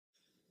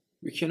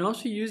We can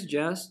also use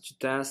Jest to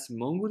test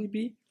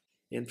MongoDB,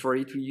 and for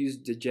it we use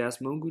the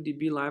Jest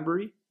MongoDB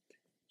library.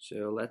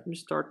 So let me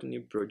start a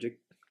new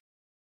project.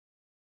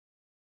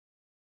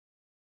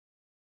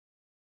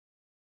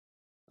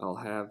 I'll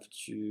have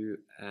to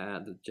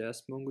add the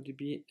Jest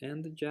MongoDB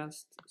and the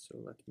Jest. So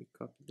let me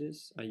copy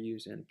this. I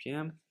use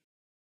npm.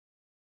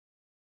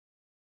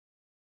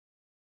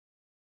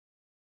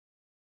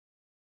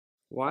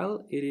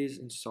 While it is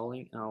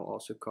installing, I'll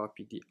also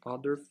copy the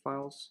other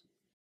files.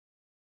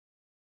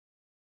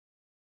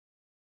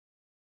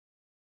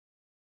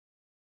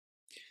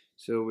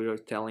 So we are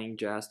telling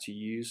Jest to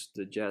use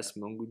the Jest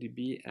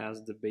MongoDB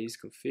as the base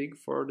config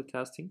for the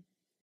testing.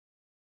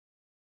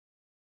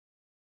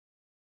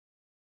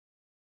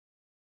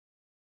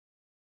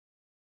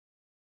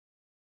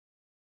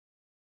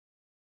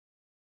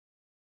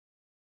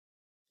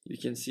 You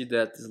can see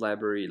that this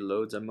library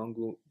loads a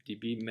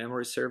MongoDB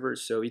memory server,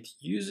 so it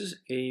uses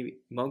a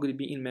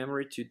MongoDB in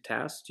memory to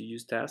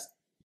use test.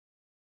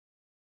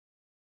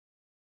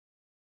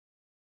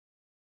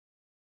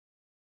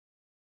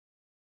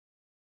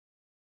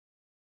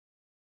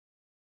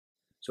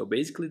 So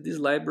basically this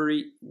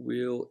library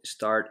will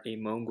start a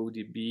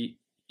MongoDB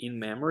in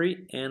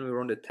memory and we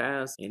run the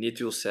test and it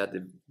will set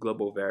the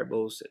global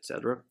variables,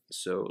 etc.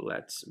 So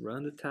let's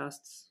run the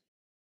tests.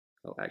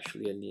 Oh,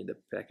 actually I need a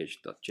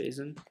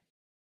package.json.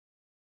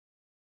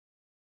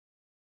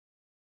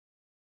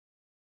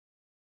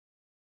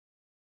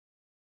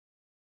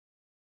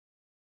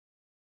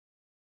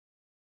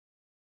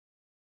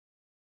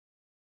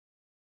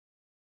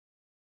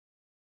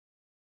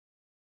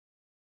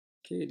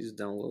 Okay, it is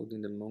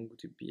downloading the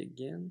MongoDB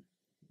again.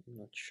 I'm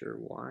not sure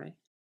why.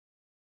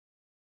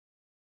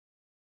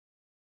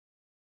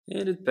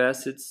 And it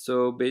passes.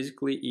 So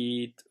basically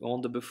it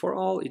on the before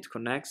all it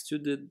connects to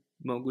the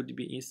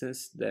MongoDB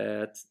instance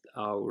that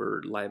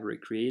our library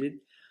created,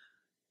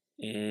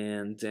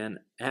 and then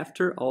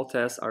after all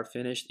tests are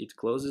finished it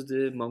closes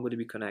the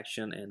MongoDB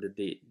connection and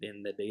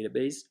the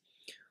database.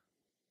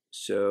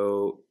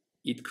 So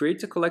it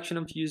creates a collection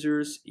of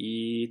users,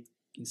 it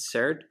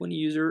insert one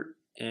user,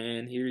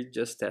 and here it's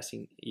just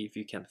testing if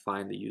you can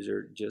find the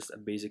user, just a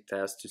basic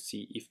test to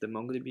see if the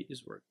MongoDB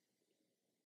is working.